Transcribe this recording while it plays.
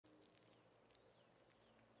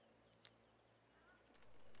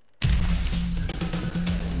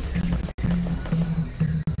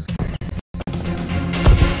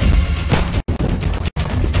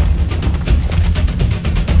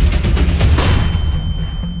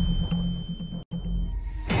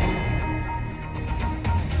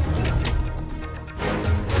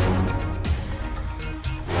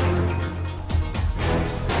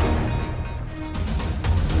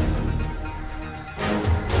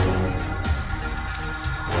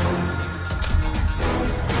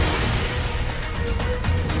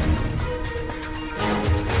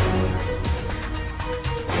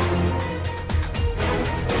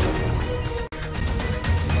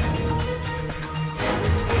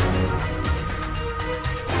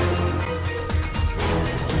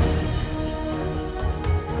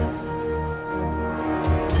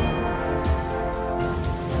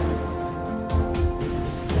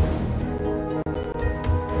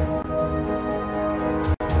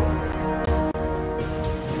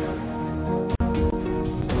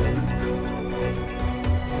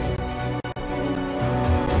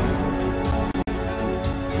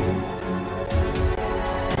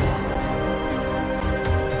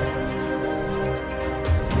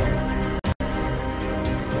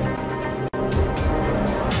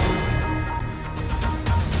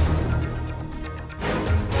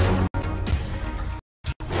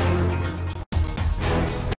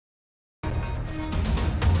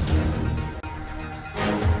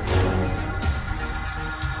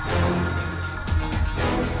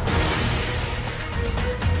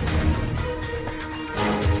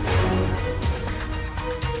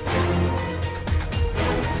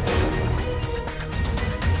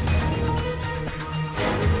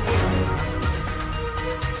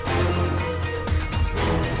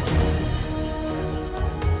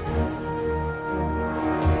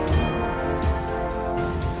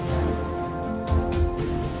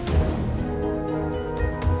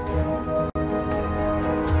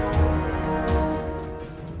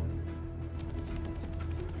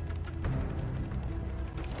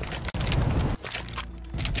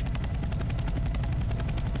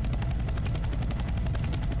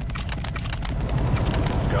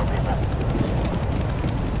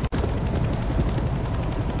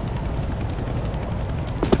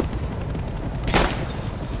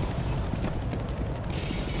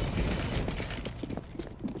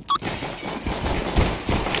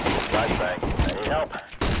Flashbang. I need help.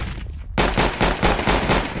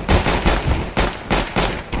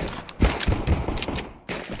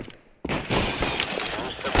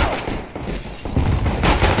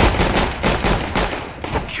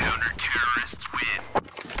 Counter-terrorists win.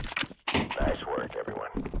 Nice work,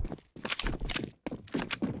 everyone.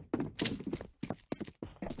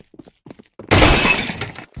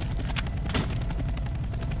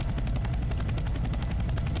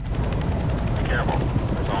 Be careful.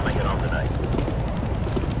 Let's all make it home tonight.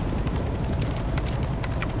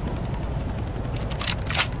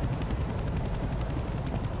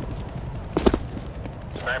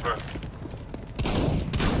 Sniper.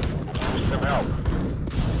 Use some help.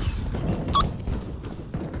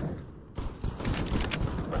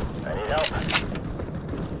 I need help.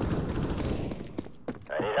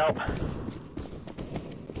 I need help.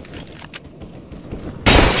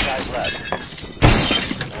 2 guys left.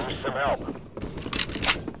 Use some help.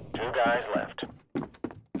 2 guys left.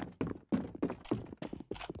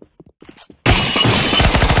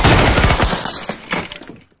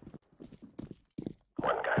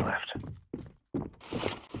 One guy left.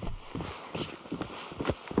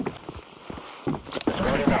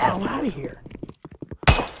 Let's get the hell out of here.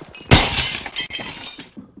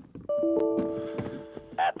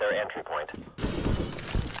 At their entry point.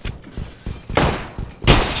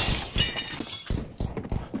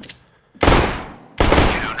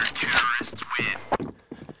 Counter-terrorists win.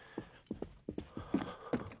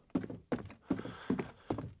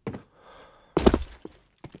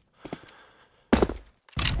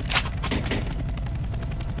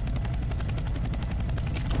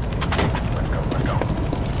 Let's go, let's go.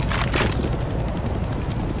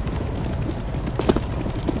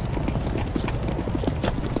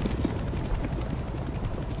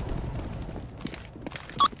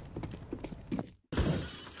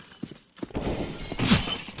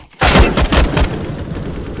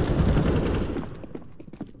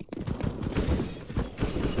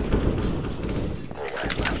 Three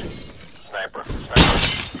guys left. Sniper,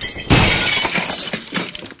 sniper.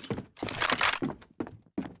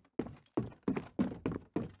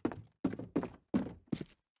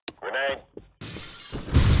 Grenade.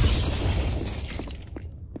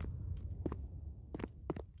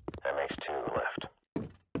 That makes 2 left.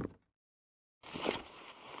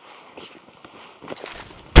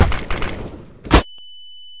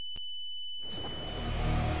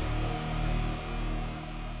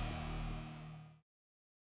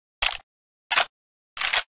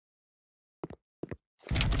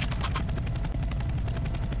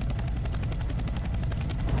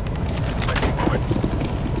 Let's move it.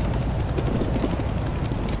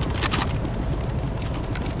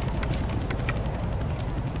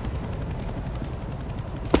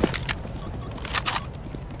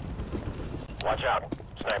 Watch out.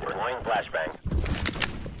 Sniper deploying flashbang.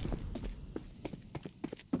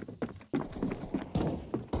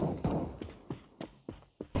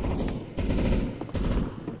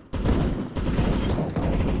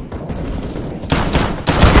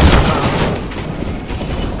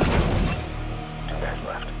 Two guys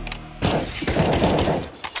left.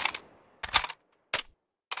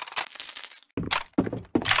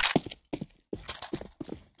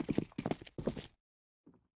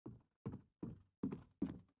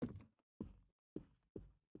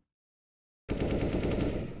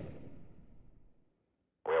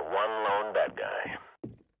 We have one lone bad guy.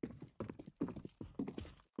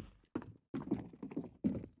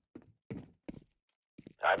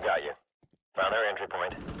 I've got you. Found their entry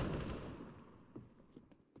point.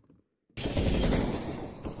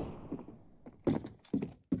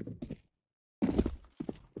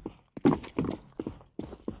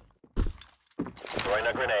 Throwing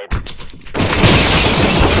a grenade.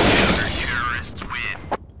 Counter-terrorists win.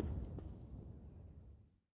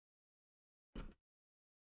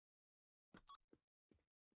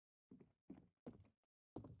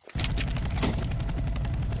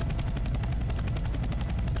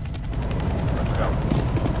 Let's go.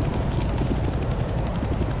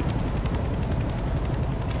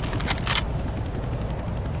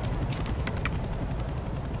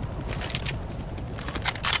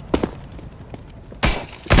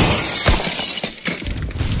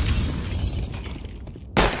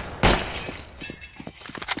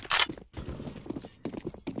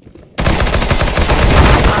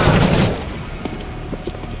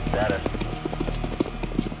 Status.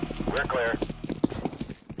 We're clear.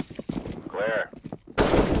 Clear.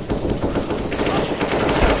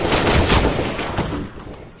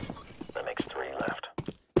 That makes 3 left.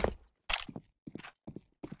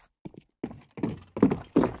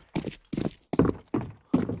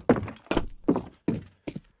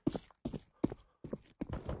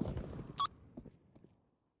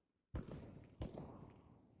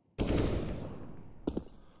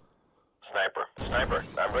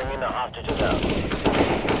 I'm bringing the hostages out.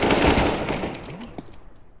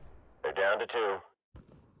 They're down to 2.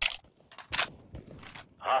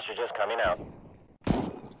 Hostages coming out.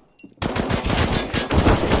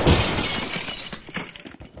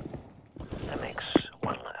 That makes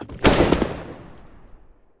 1 left.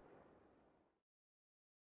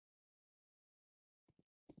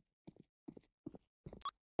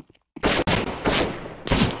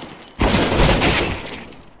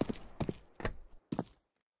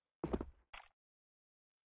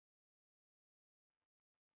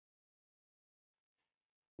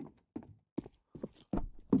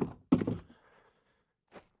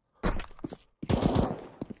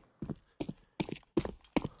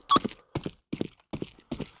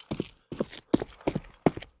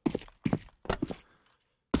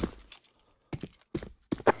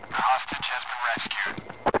 Hostage has been rescued.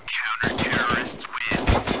 Counter-terrorists win.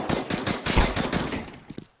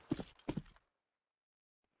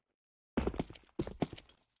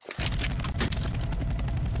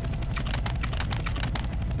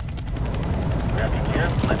 Grab your gear,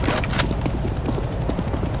 let's go.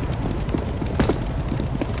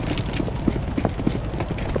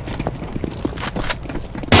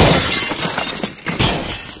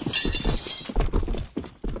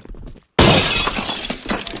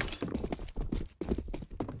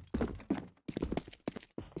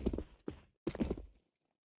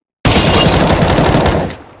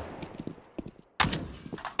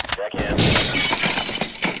 Check in.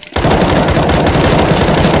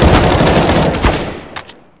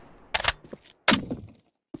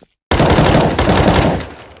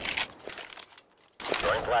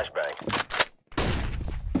 Throwing flashbang.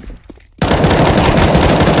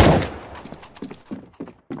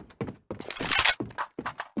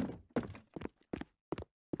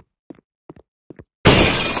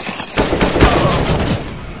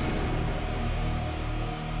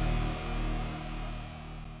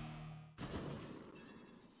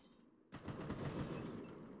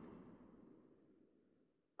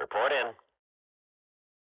 Report in.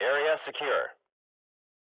 Area secure.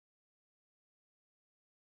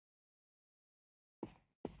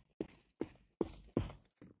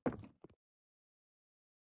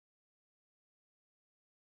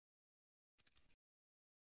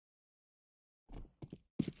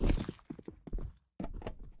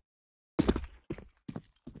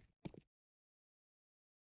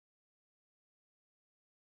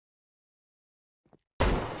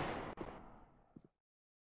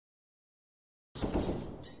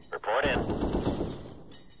 Report in.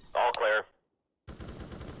 All clear.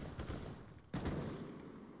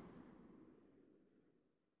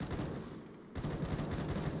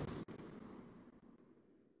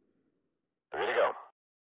 Ready to go.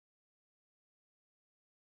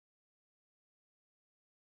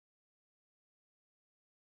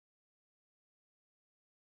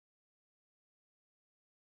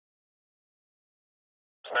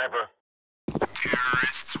 Sniper.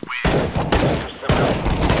 Terrorists win. Here's some help.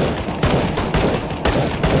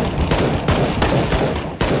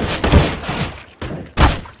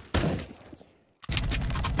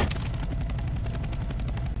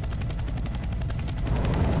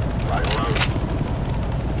 Right along.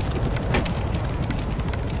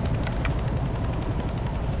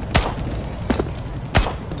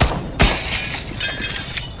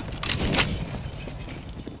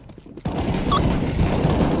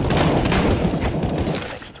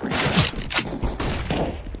 Next 3.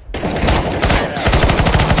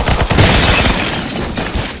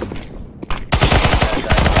 Get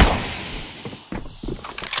out.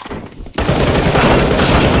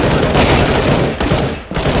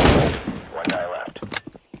 One guy left.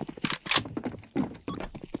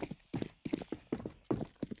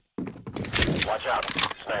 Watch out,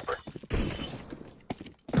 sniper.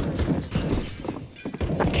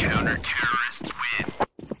 Counter-terrorists win.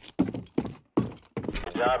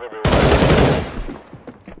 Good job, everyone.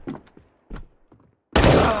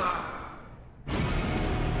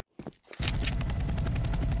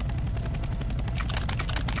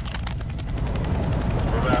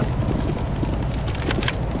 Move out.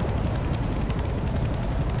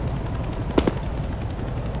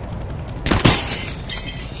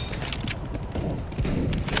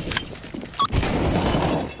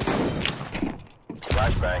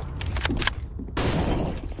 Flashbang.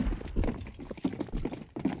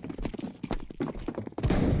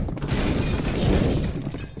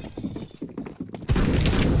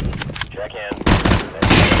 Check in.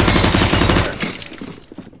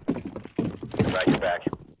 Right your back.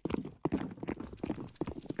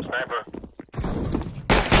 Sniper.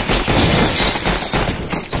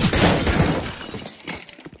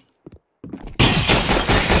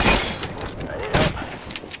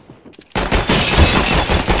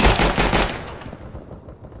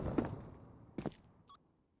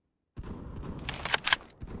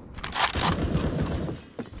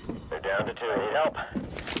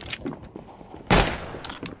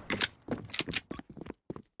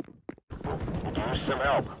 some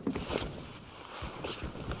help.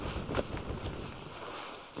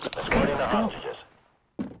 Escorting the hostages.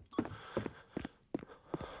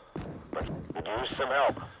 Could use some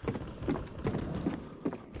help.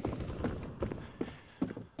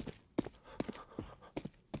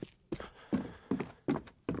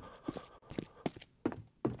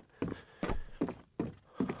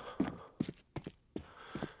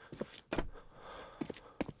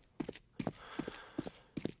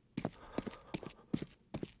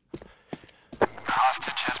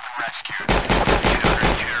 Hostage has been rescued.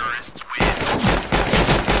 Counter-terrorists win.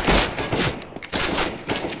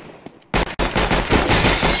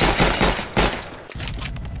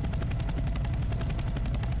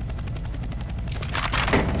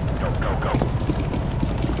 Go, go, go.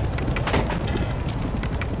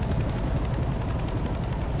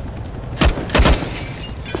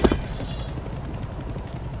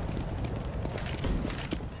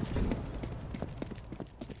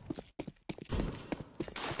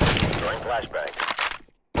 Throwing flashbang.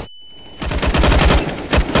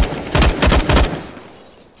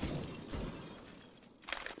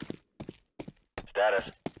 Status.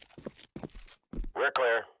 We're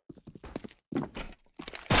clear.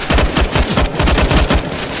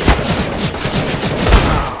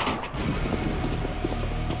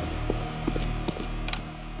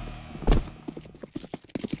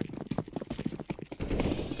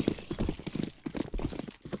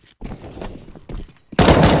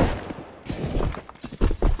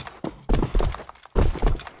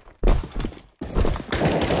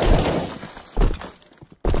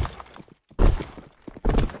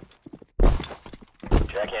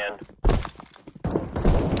 Check in.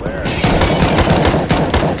 Where?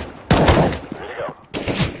 Ready to go.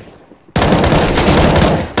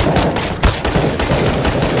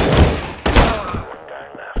 One guy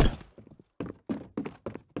left.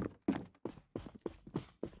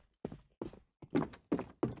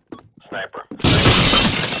 Sniper.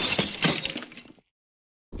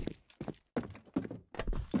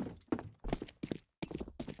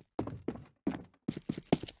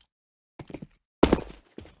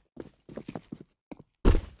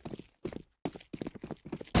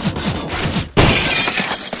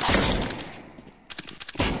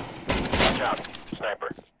 Watch out. Sniper.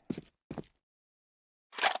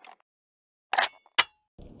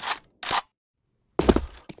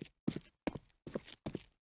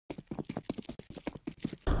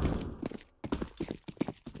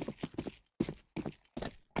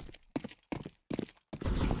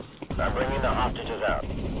 I'm bringing the hostages out.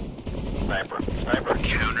 Sniper. Sniper.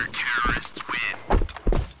 Counter-terrorists win.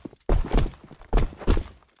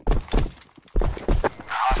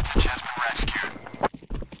 Hostage has been rescued.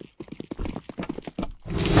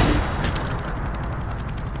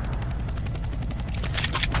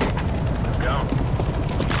 Go.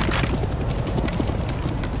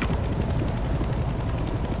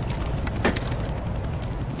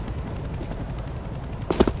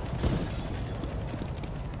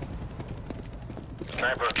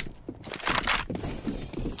 Sniper.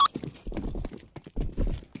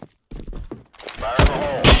 Fire in the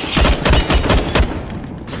hole.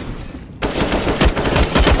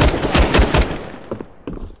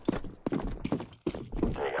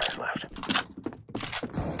 Three guys left.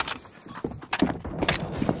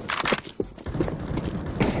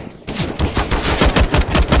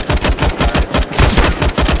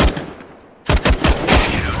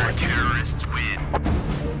 Counter-terrorists win.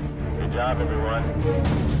 Good job, everyone.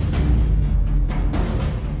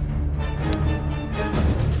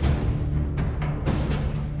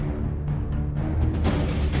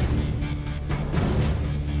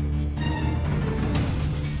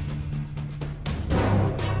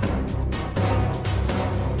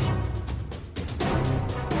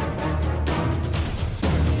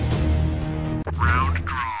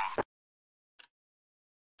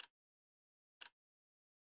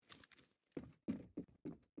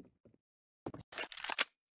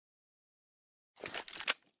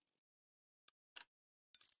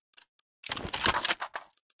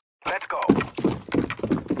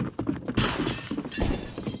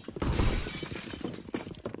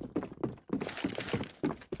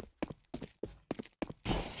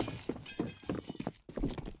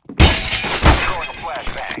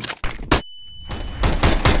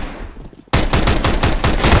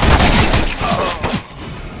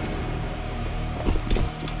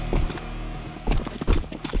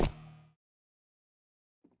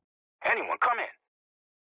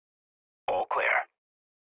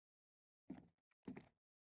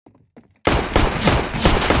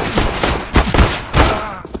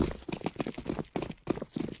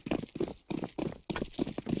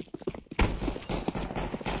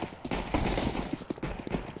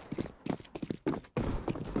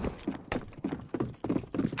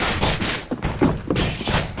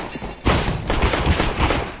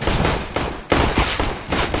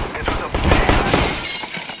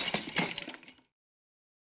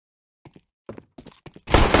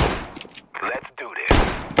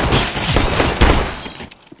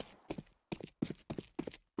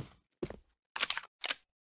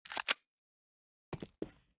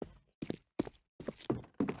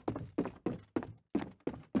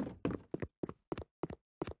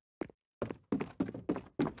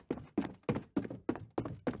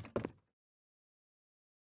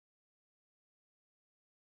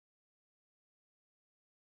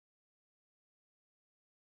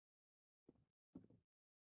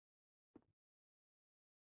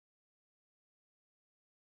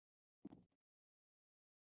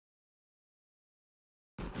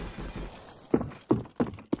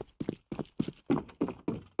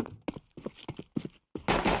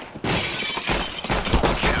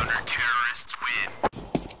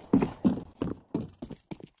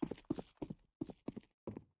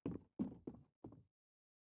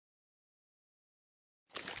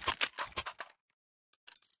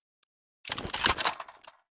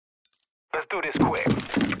 do this quick.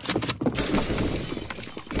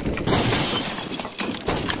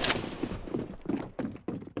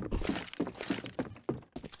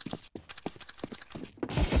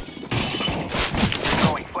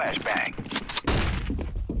 Throwing flashbang.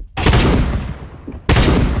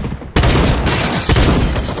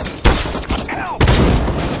 Help!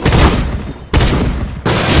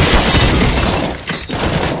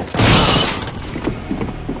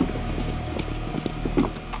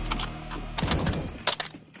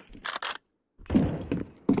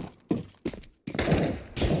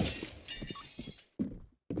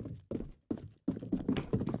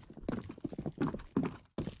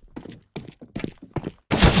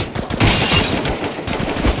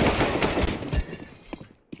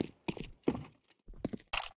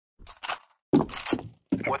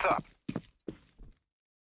 What's up?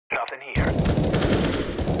 Nothing here.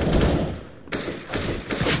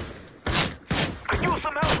 Could use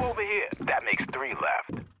some help over here. That makes 3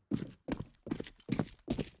 left.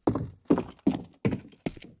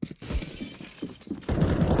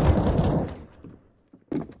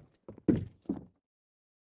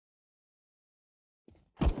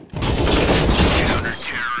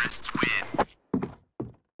 Counter-terrorists win.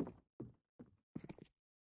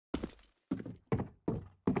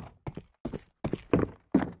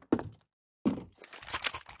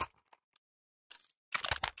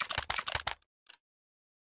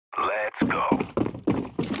 Let's go.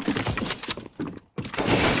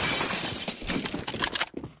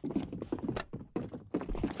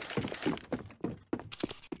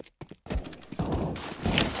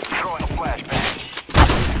 Throwing a flashbang.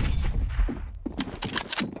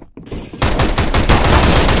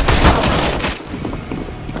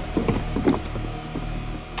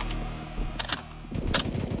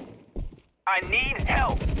 I need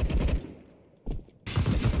help.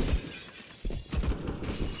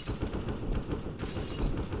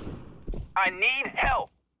 I need help.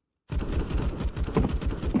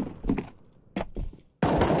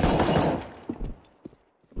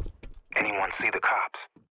 Anyone see the cops?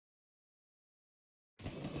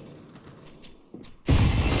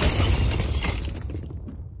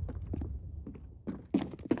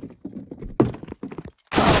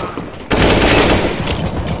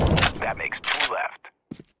 That makes 2 left.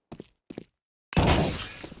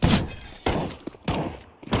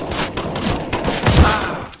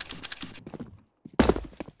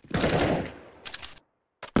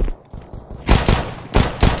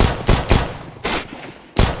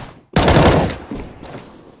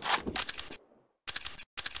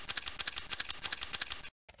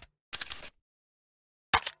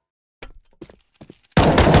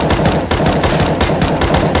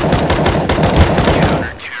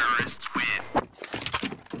 Counter-terrorists win.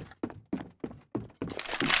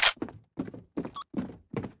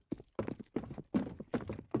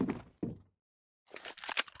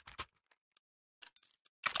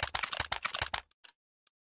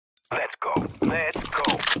 Let's go. Let's go.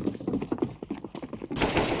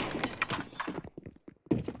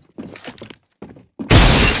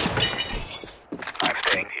 I'm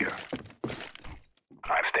staying here.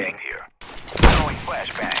 I'm staying here. Throwing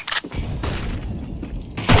flashbang.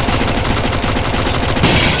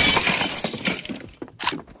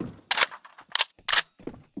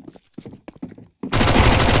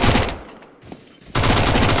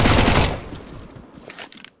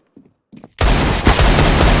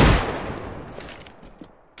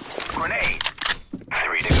 Grenade.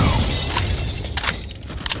 3 to go.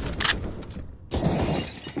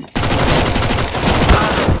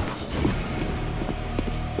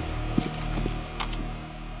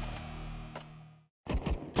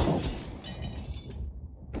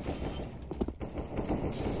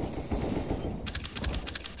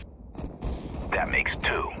 That makes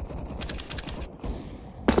 2.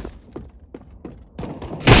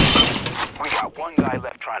 We got 1 guy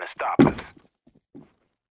left trying to stop us.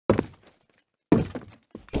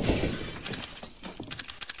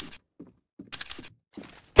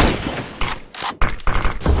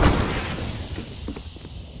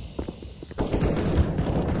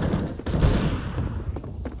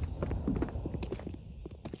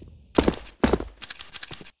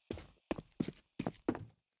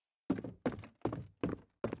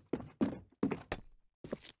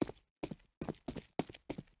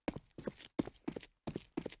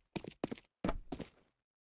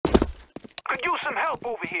 Could use some help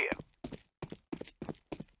over here.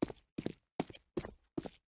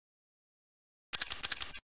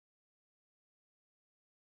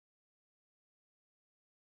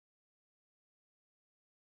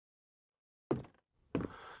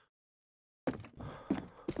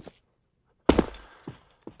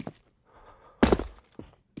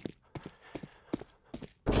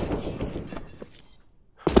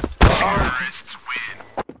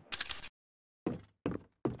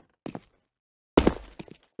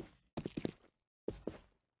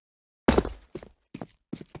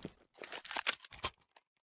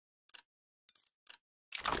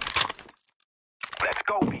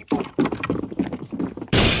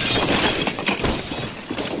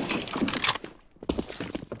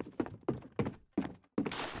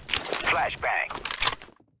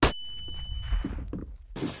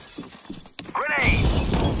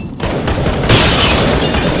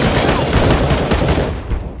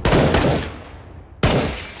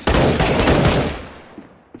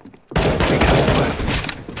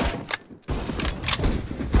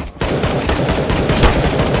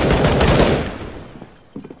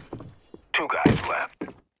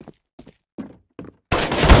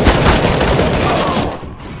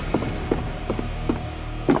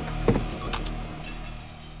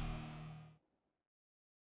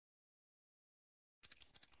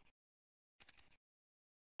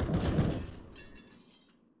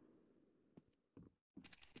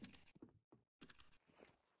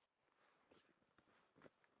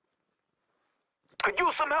 Could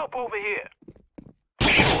use some help over here.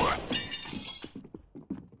 Sure.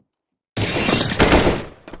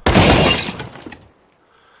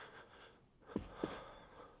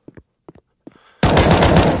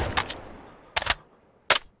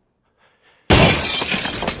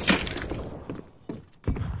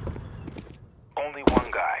 Only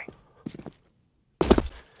one guy.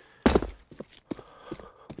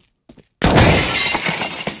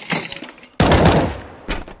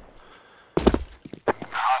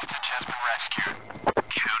 Hostage has been rescued.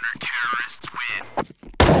 Counter-terrorists win.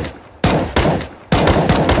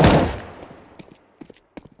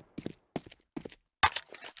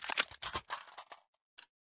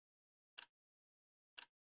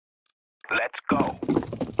 Let's go.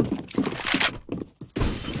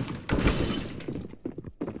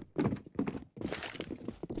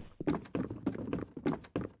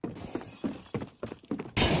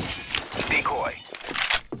 Decoy.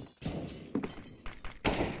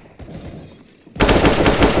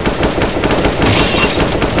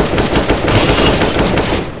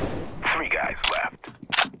 Three guys left.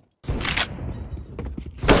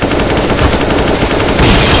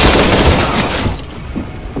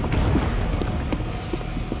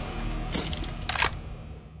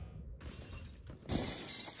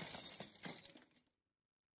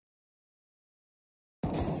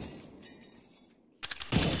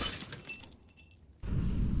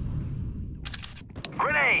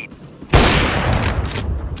 Grenade!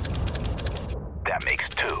 That makes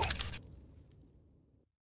two.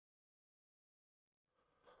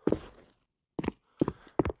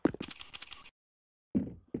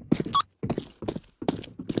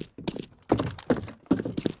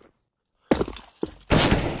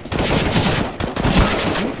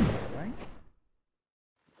 Right?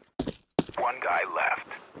 One guy left.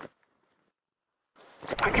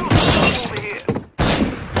 Could you come over here?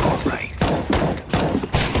 All right.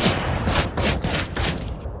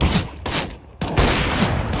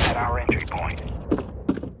 At our entry point.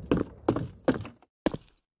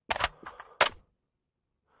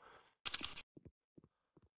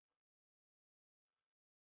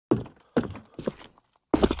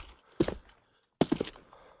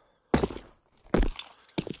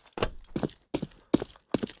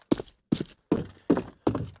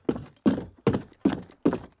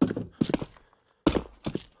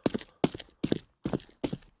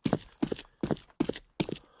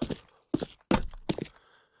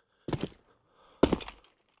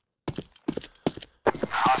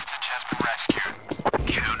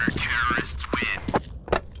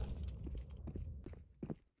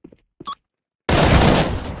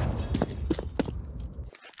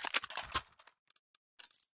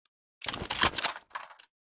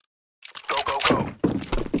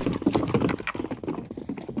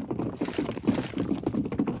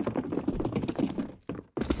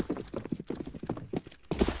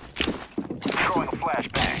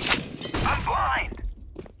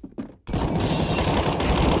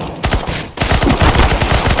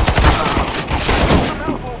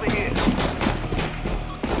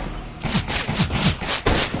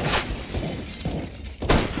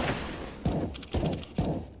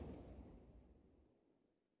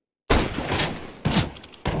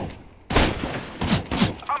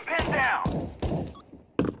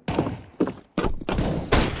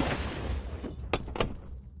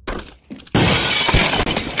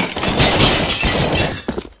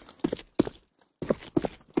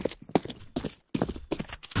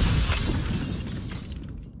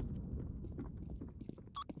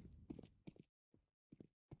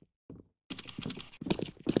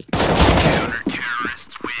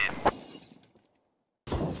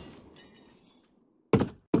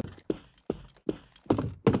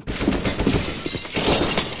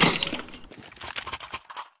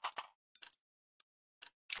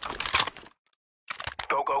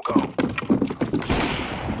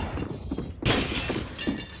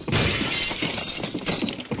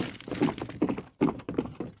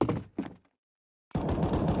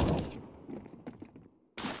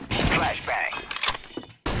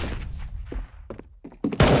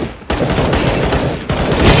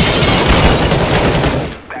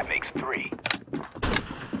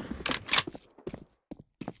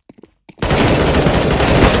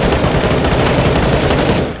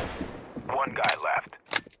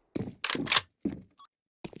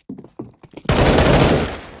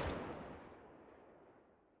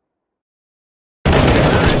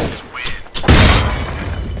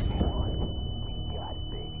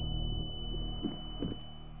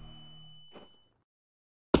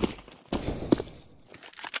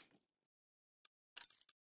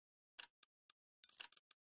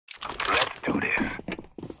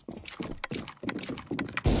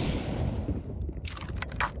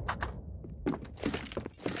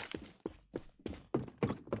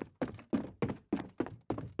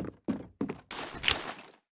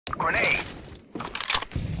 Grenade.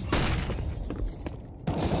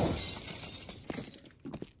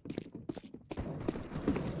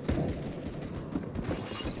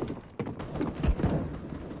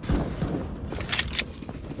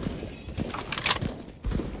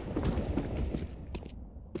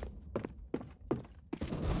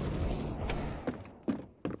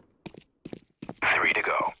 Three to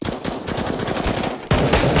go.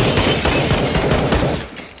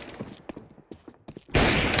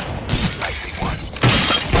 I see one.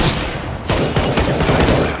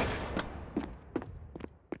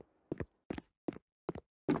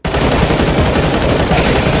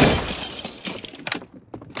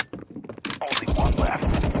 Only one left.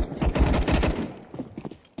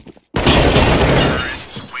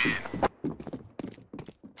 Terrorists win.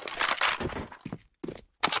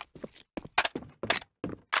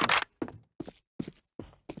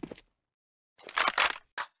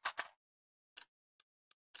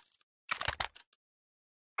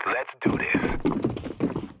 Let's do this.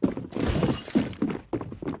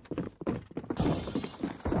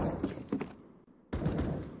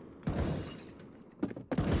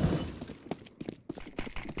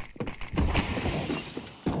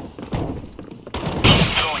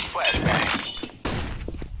 Throwing flashbang.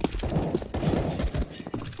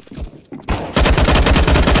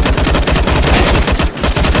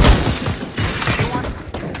 Anyone?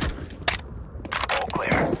 All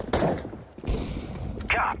clear.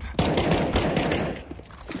 Cops.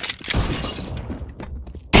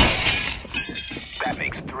 That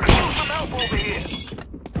makes three. Some help over here.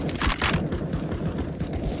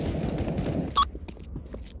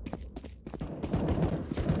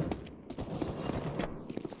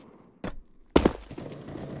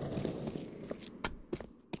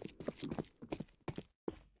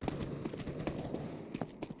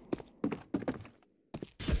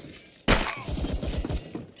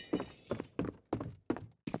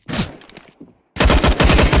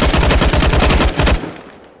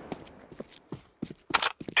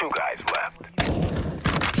 Two guys left.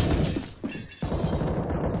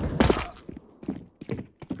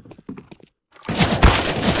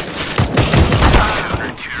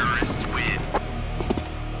 Counter-terrorists win.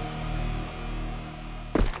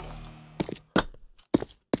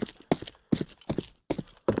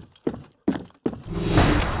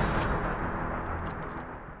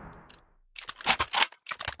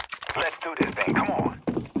 Let's do this thing. Come on.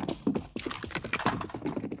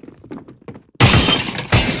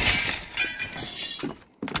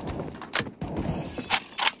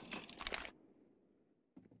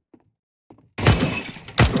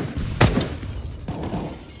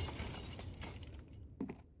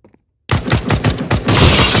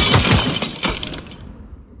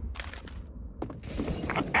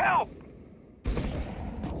 Help!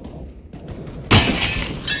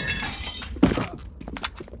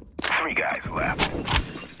 Three guys left.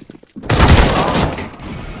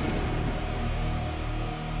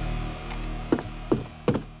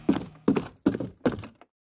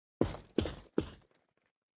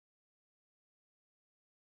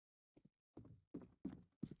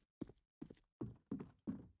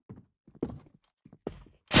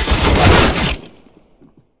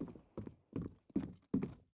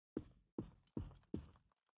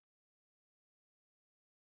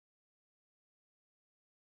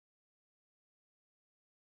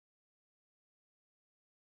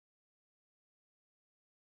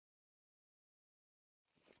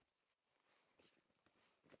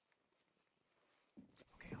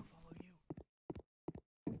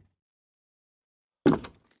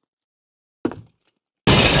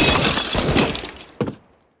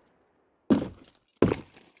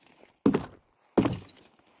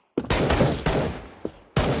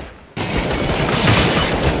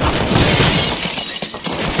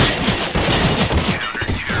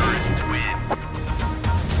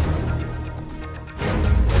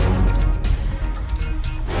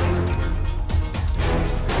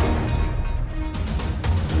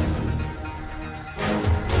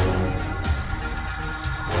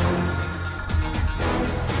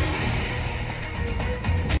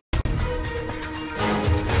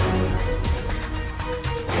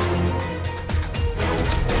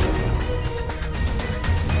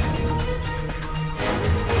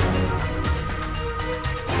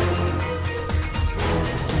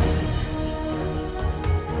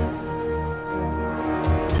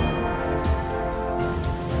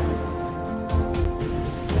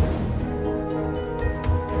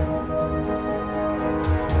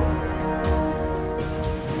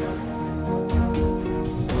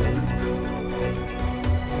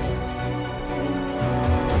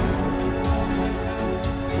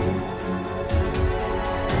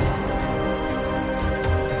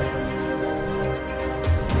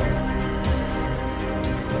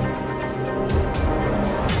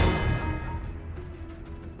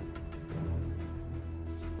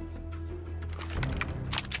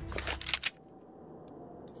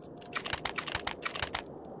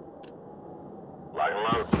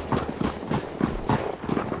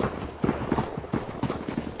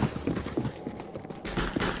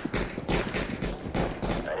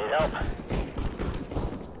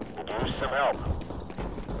 help.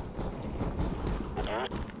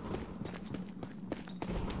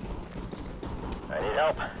 I need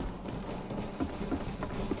help.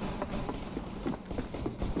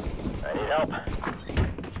 I need help.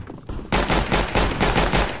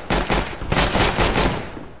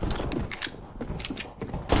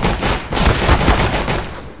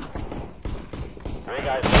 Three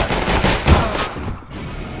guys left.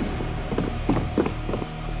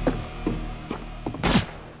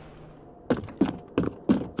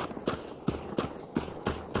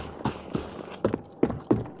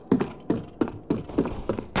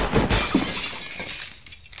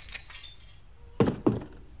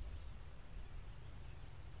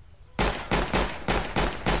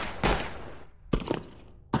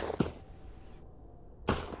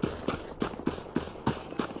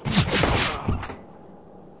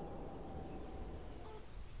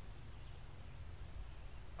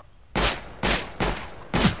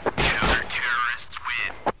 Counter-terrorists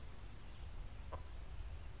win.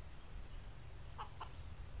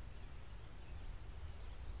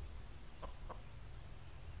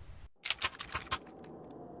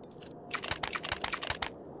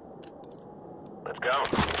 Let's go.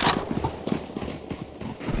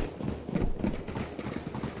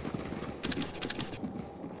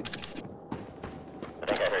 I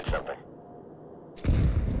think I heard something.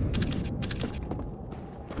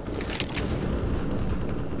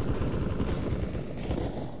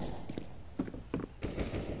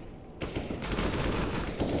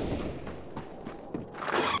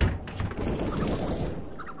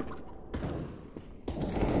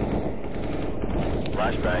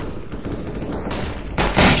 Flashbang.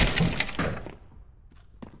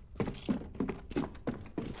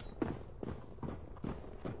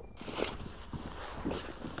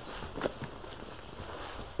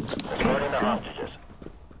 Escorting the hostages.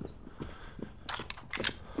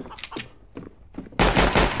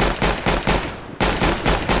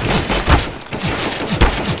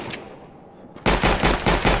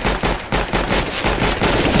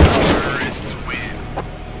 Terrorists win.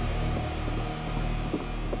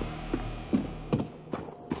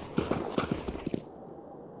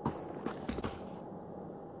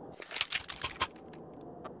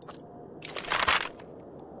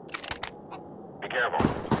 Be careful.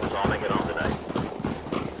 Let's all make it home tonight.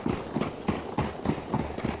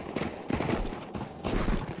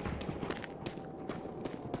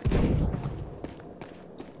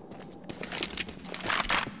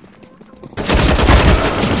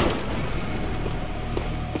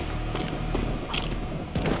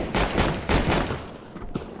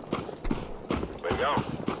 Way to go.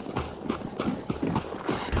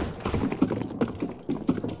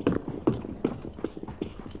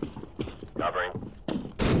 Covering.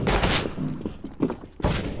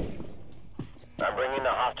 I'm bringing the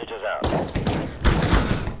hostages out.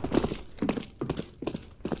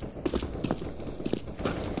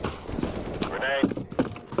 Grenade.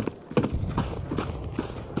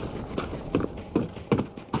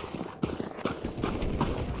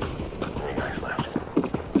 Three guys left.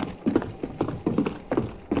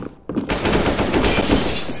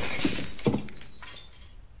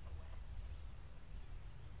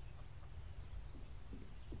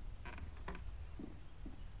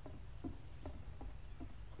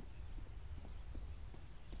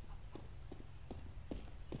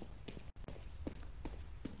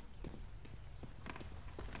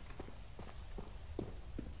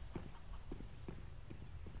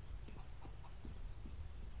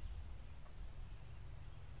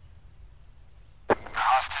 The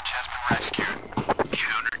hostage has been rescued.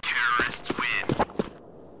 Counter-terrorists win.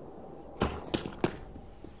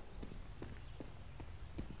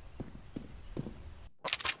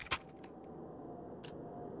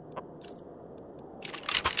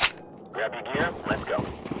 Grab your gear. Let's go.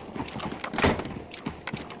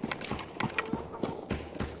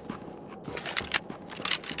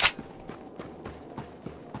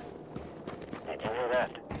 Did you hear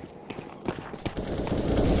that?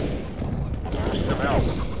 Use some help.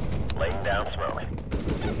 Laying down smoke.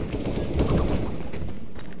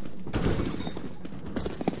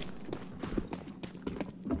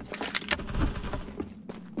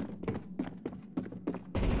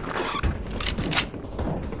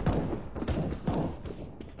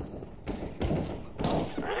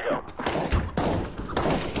 Ready to go.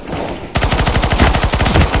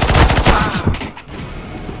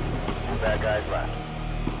 Two bad guys left.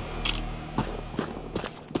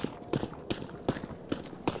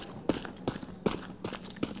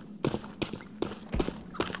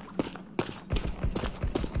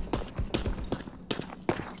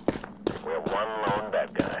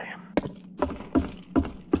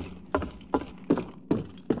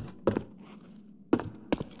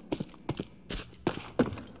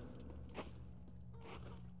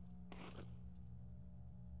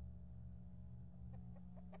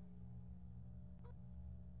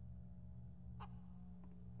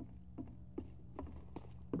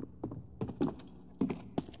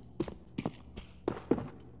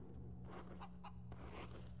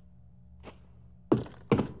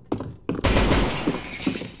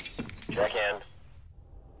 Check in.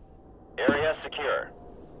 Area secure.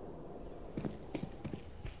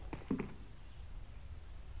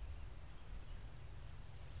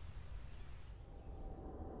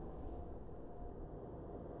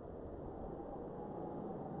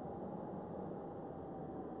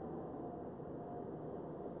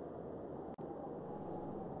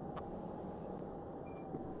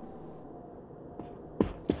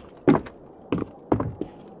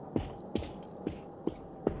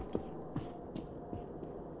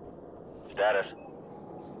 Status.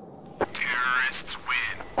 Terrorists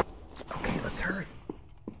win. Okay, let's hurry.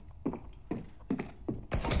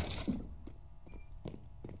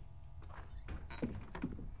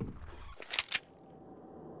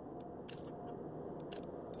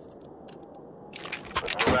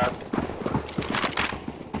 Let's move out.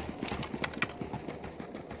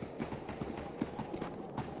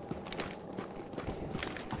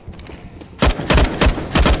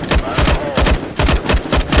 Fire in the hole.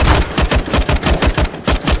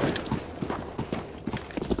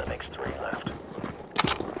 That makes 3 left.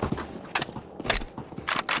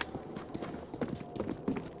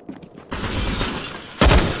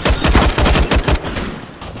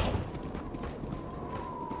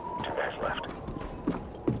 Two guys left.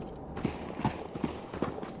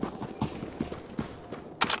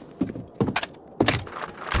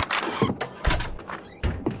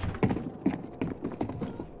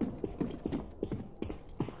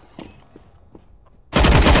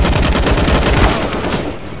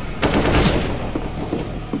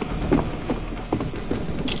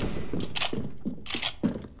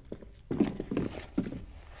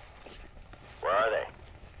 Where are they?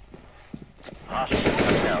 Hostiles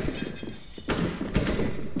coming out.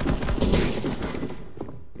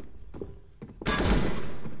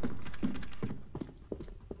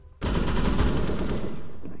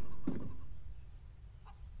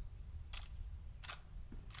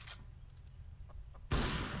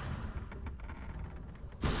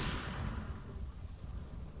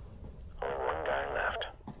 Only one guy left.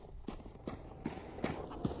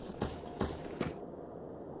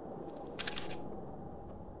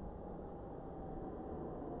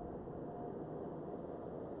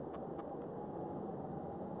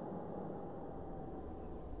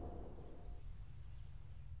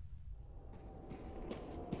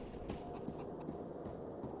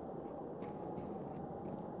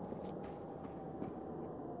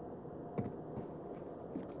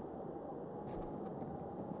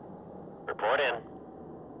 Report in.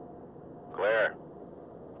 Clear.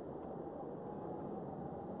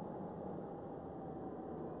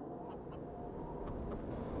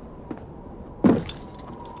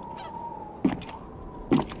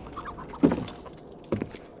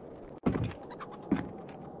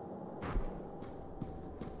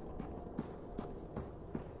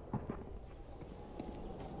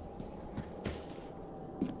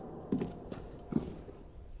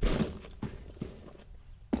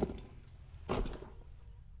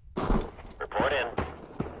 Report in.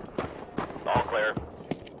 All clear.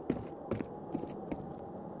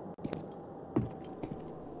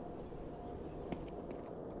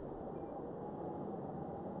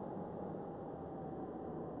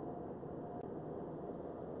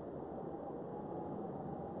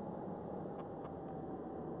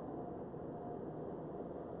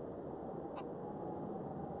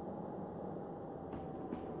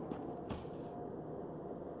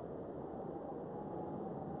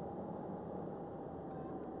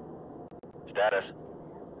 Status.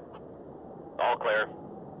 All clear.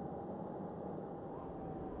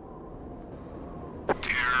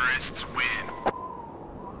 Terrorists win.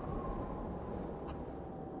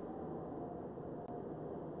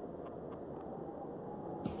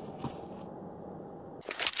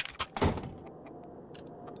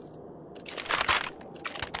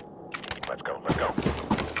 Let's go, let's go.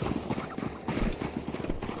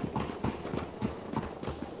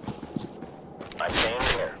 I'm staying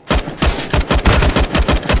here.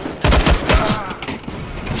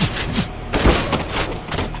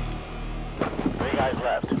 Three guys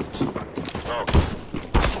left. Smoke.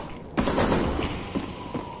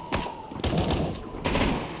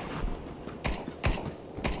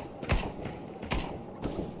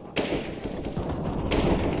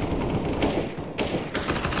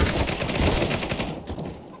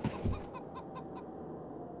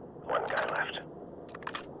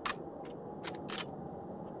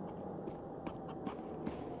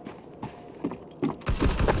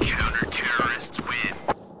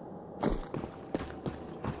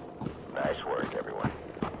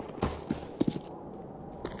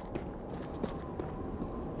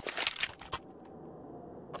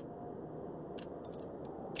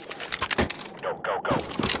 Go, go, go.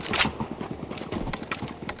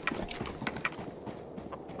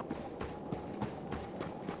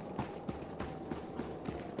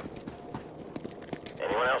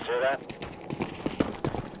 Anyone else hear that?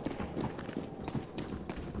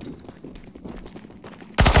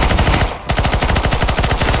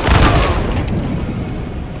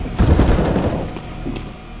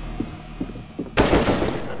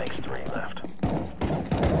 That makes 3 left.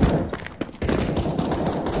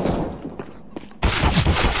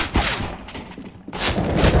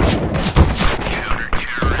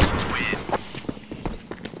 Counter-terrorists win.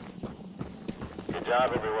 Good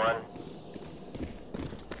job, everyone.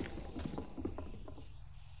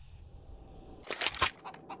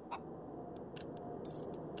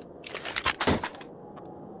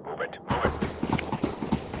 Move it, move it.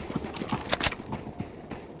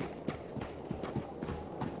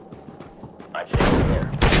 I see you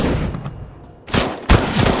here.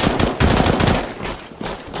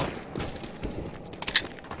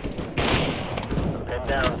 Pin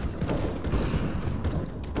down.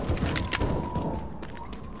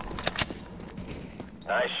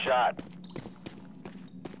 Nice shot.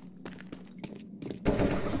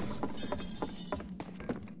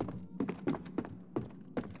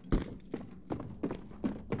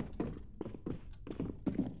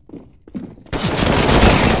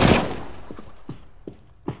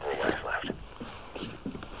 Three guys left.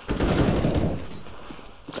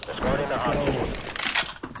 Escorting the hostages.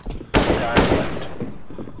 2 guys left.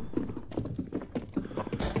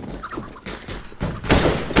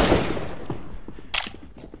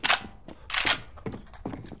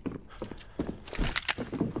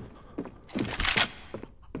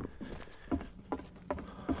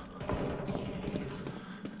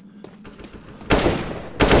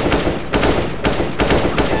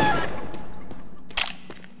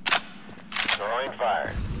 Throwing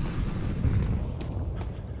fire.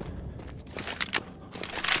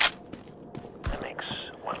 That makes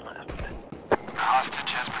 1 left.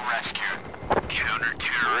 Hostage has been rescued.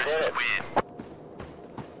 Counter-terrorists We did it. win.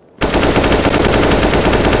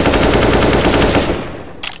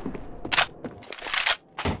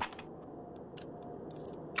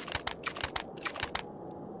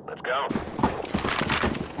 Let's go.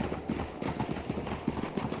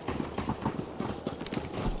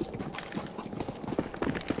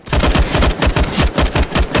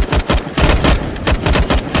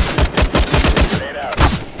 Grenade out.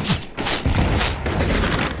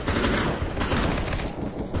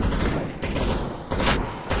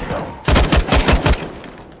 Let's go.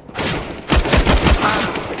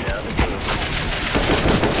 Down to 2.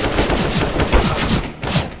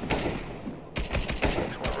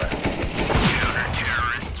 Makes 1 left.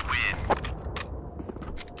 Counter-terrorists win.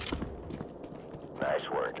 Nice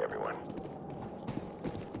work, everyone.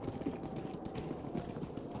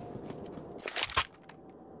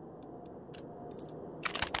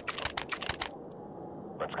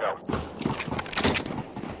 Let's go.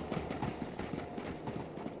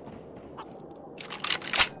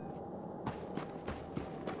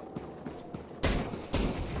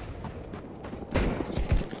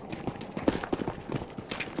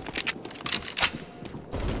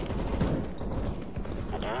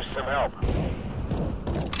 Could use some help.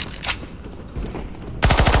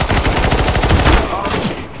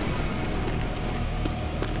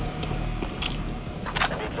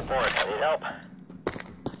 I need support. I need help.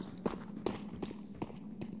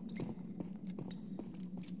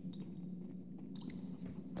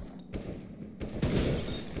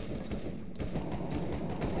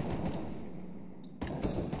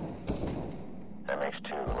 That makes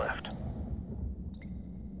 2 left.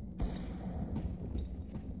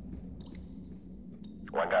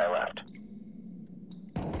 One guy left.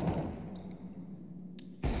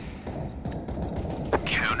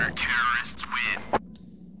 Counter-terrorists win.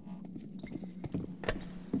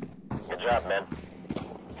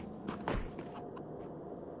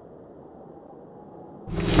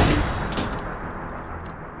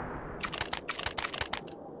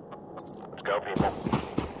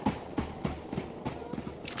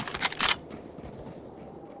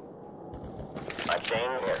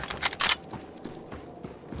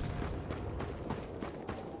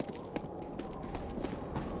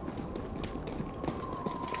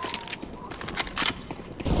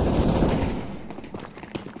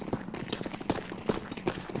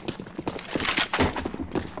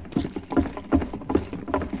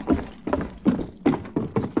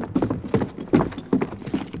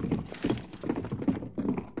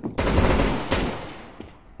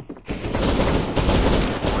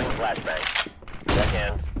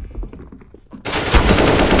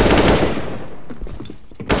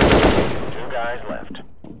 guys left.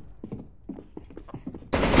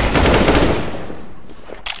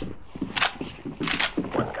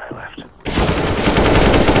 One guy left.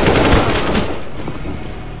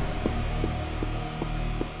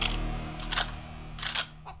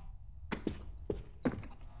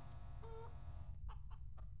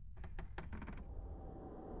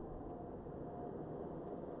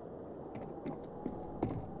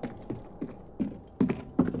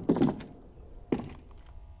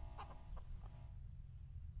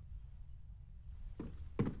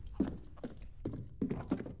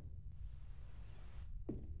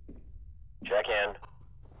 Check in.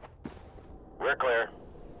 We're clear.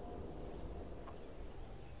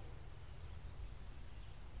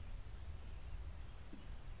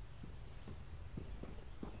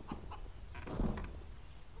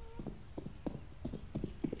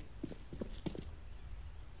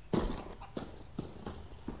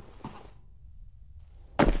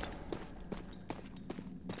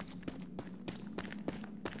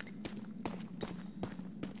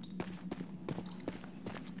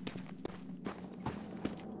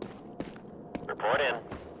 Report in.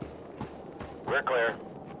 We're clear.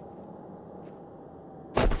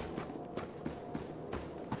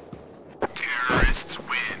 Terrorists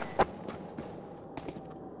win.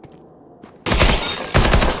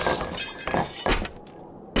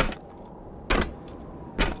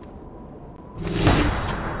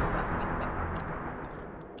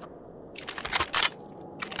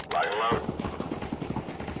 Lock and load.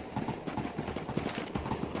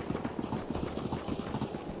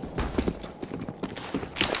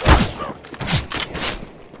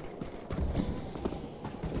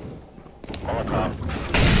 Molotov.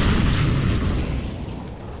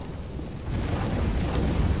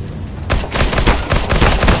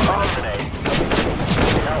 Grenade.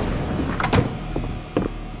 Help.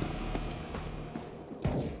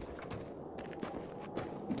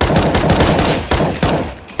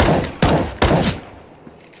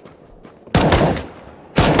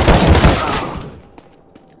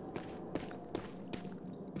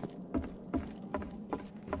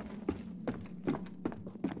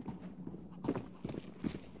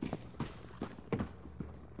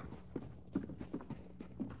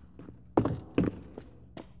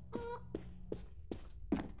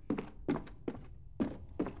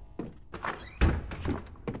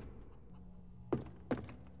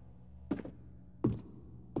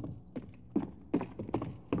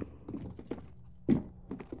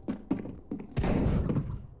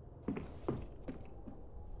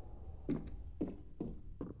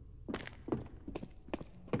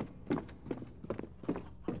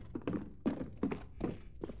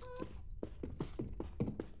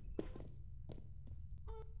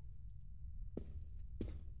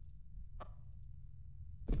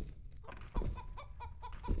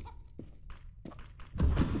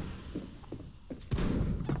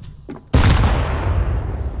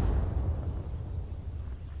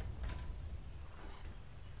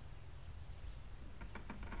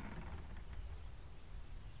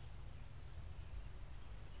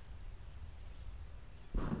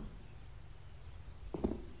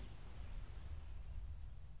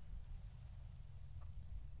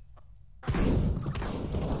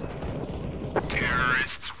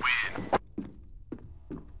 Terrorists win.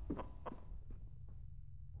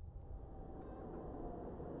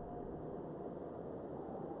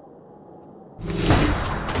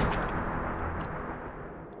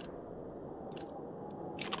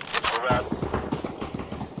 Move out.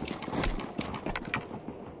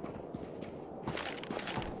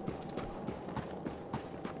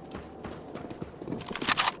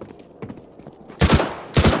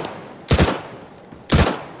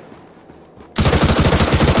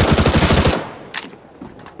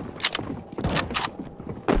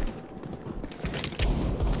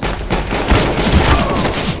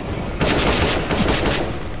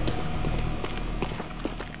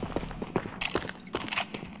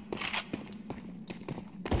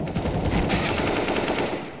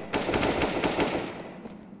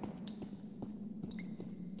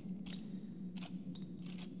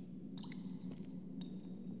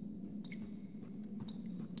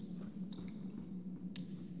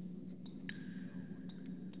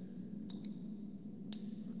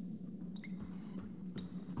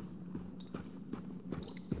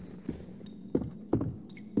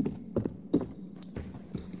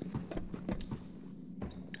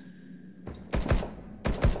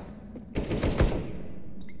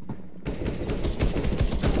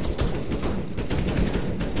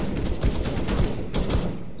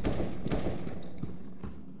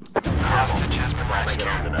 Hostage has been Make it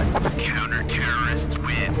home tonight. rescued. Counter-terrorists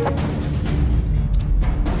win.